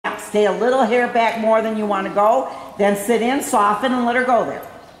Stay a little hair back more than you want to go. Then sit in, soften, and let her go there.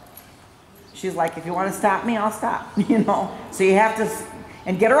 She's like, if you want to stop me, I'll stop. You know? So you have to,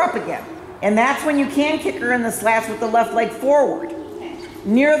 and get her up again. And that's when you can kick her in the slats with the left leg forward.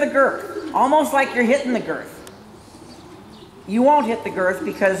 Near the girth. Almost like you're hitting the girth. You won't hit the girth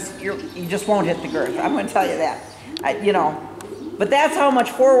because you just won't hit the girth. I'm going to tell you that. You know. But that's how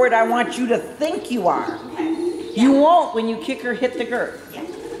much forward I want you to think you are. You won't, when you kick her, hit the girth.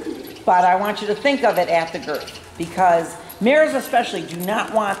 But I want you to think of it at the girth. Because mares especially do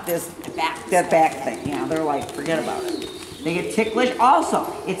not want that back thing. Yeah, they're like, forget about it. They get ticklish. Also,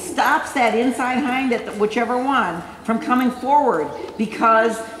 it stops that inside hind, whichever one, from coming forward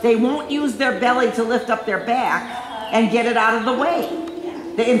because they won't use their belly to lift up their back and get it out of the way.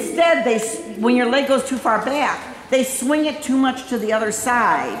 Instead, when your leg goes too far back, they swing it too much to the other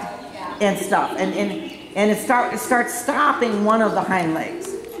side and stuff. And it starts stopping one of the hind legs.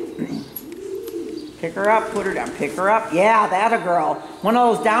 Pick her up, put her down, pick her up. Yeah, that a girl. One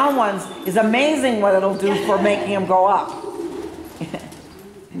of those down ones is amazing what it'll do for making him go up.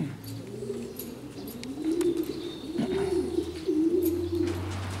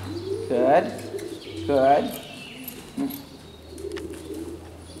 Good, good.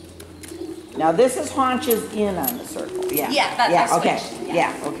 Now this is haunches in on the circle. Yeah. Yeah, that's okay.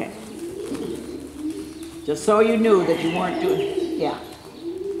 Yeah, okay. Just so you knew that you weren't doing. Yeah,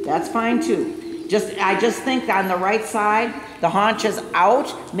 that's fine too. I just think on the right side, the haunches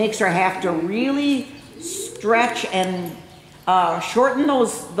out makes her have to really stretch and shorten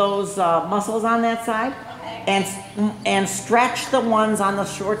those muscles on that side, and stretch the ones on the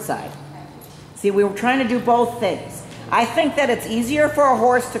short side. See, we were trying to do both things. I think that it's easier for a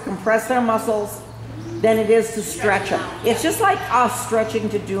horse to compress their muscles than it is to stretch them. It's just like us stretching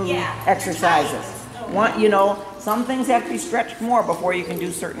to do exercises. You know, some things have to be stretched more before you can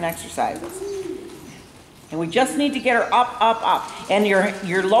do certain exercises. And we just need to get her up, up, up. And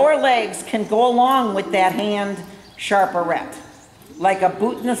your lower legs can go along with that hand sharperette. Like a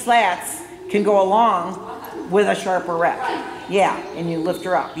boot in the slats can go along with a sharperette. Yeah, and you lift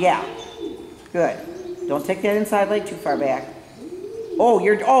her up. Yeah, good. Don't take that inside leg too far back.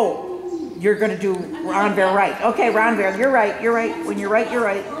 You're going to do Renvers right. Okay, Renvers, you're right. When you're right, you're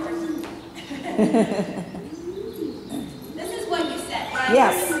right. This is what you said, right?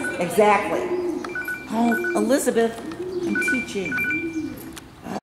 Yes, exactly. Oh, Elizabeth, I'm teaching.